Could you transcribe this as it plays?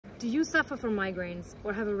Do you suffer from migraines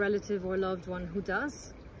or have a relative or loved one who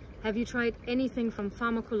does? Have you tried anything from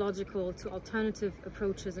pharmacological to alternative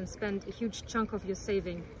approaches and spent a huge chunk of your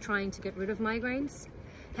saving trying to get rid of migraines?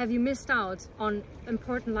 Have you missed out on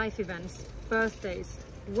important life events, birthdays,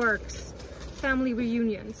 works, family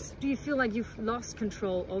reunions? Do you feel like you've lost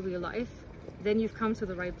control over your life? Then you've come to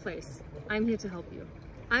the right place. I'm here to help you.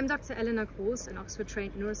 I'm Dr. Elena Go, an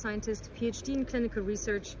Oxford-trained neuroscientist, PhD in clinical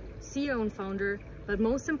research, CEO and founder, but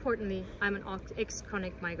most importantly, I'm an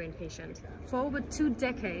ex-chronic migraine patient. For over 2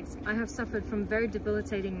 decades, I have suffered from very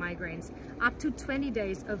debilitating migraines, up to 20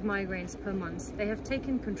 days of migraines per month. They have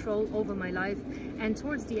taken control over my life, and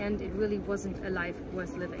towards the end, it really wasn't a life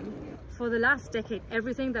worth living. For the last decade,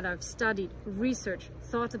 everything that I've studied, researched,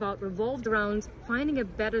 thought about revolved around finding a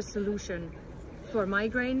better solution for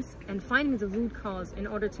migraines and finding the root cause in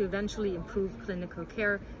order to eventually improve clinical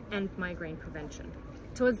care and migraine prevention.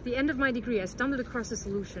 Towards the end of my degree, I stumbled across a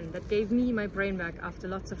solution that gave me my brain back after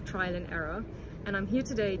lots of trial and error, and I'm here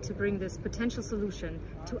today to bring this potential solution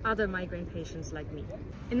to other migraine patients like me.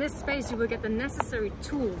 In this space, you will get the necessary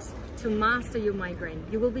tools to master your migraine.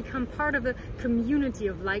 You will become part of a community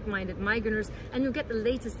of like-minded migraineurs, and you'll get the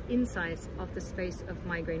latest insights of the space of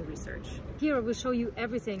migraine research. Here I will show you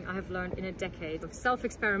everything I have learned in a decade of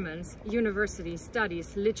self-experiments, university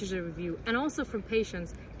studies, literature review, and also from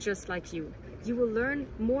patients just like you. You will learn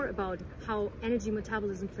more about how energy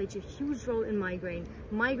metabolism plays a huge role in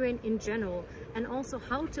migraine in general, and also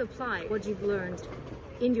how to apply what you've learned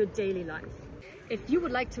in your daily life. If you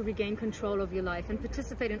would like to regain control of your life and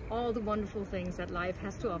participate in all the wonderful things that life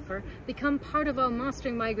has to offer, become part of our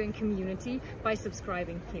Mastering Migraine community by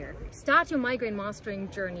subscribing here. Start your migraine mastering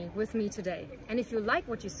journey with me today. And if you like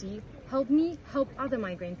what you see, help me help other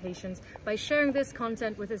migraine patients by sharing this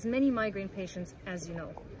content with as many migraine patients as you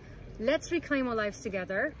know. Let's reclaim our lives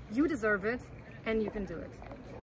together. You deserve it, and you can do it.